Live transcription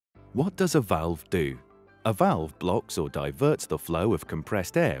What does a valve do? A valve blocks or diverts the flow of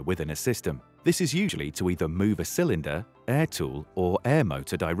compressed air within a system. This is usually to either move a cylinder, air tool, or air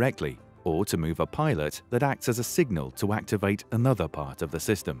motor directly, or to move a pilot that acts as a signal to activate another part of the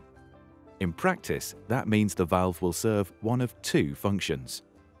system. In practice, that means the valve will serve one of two functions.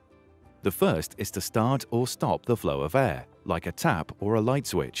 The first is to start or stop the flow of air, like a tap or a light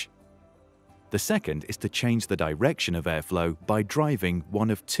switch. The second is to change the direction of airflow by driving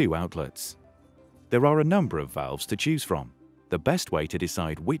one of two outlets. There are a number of valves to choose from. The best way to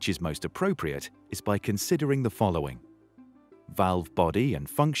decide which is most appropriate is by considering the following: valve body and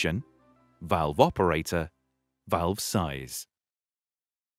function, valve operator, valve size.